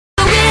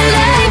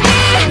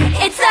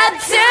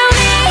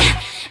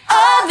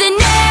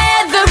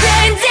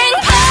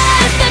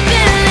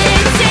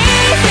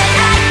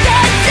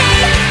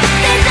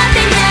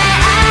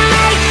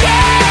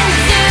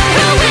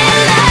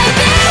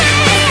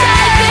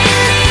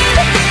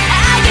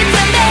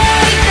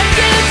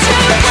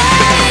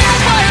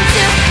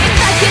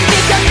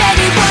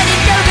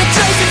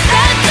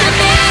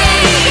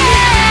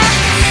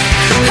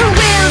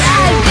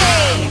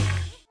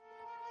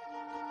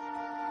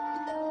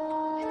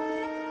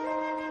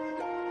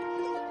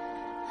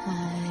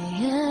I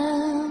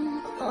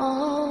am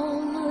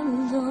all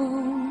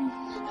alone,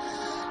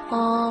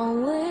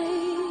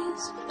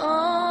 always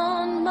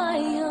on my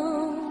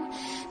own.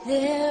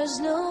 There's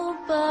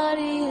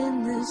nobody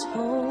in this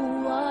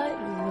whole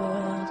wide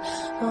world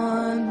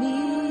for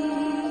me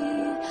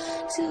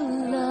to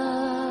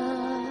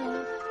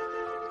love.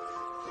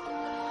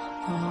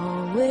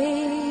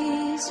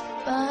 Always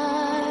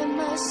by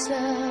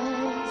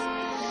myself,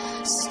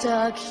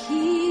 stuck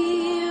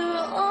here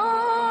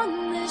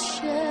on this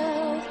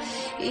shelf.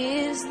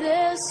 Is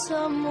there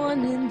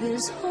someone in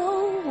this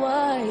whole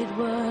wide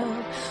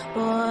world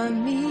for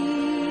me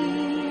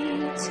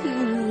to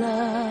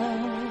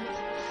love?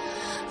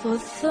 For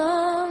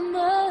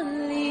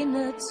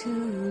Thumbelina to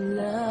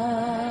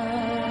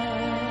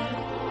love.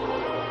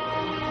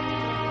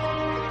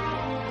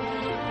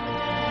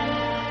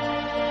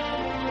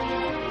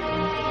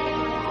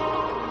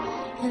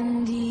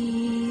 And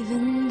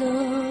even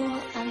though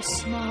I'm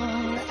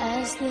small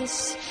as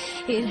this,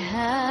 it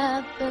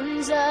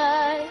happens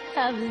I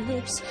have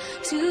lips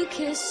to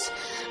kiss,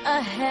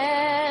 a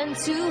hand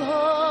to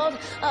hold,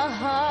 a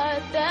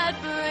heart that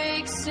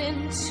breaks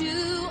in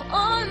two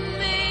or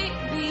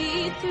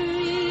maybe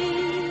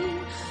three.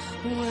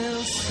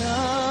 Will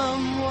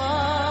someone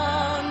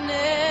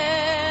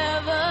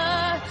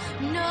ever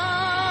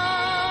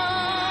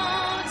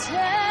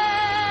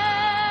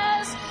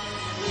notice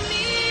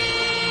me?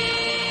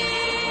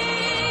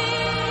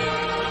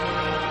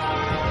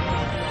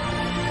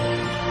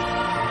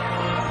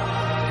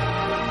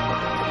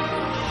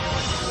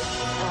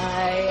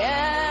 I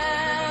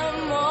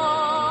am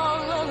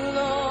all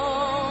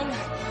alone,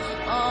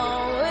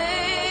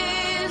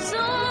 always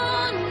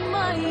on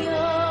my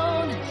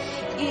own.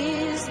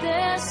 Is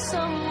there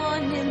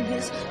someone in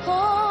this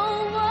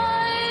whole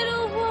wide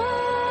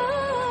world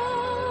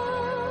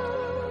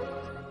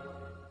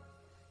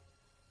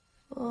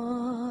for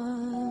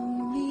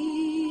me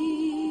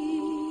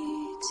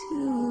to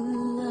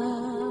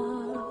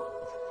love?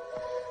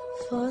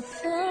 For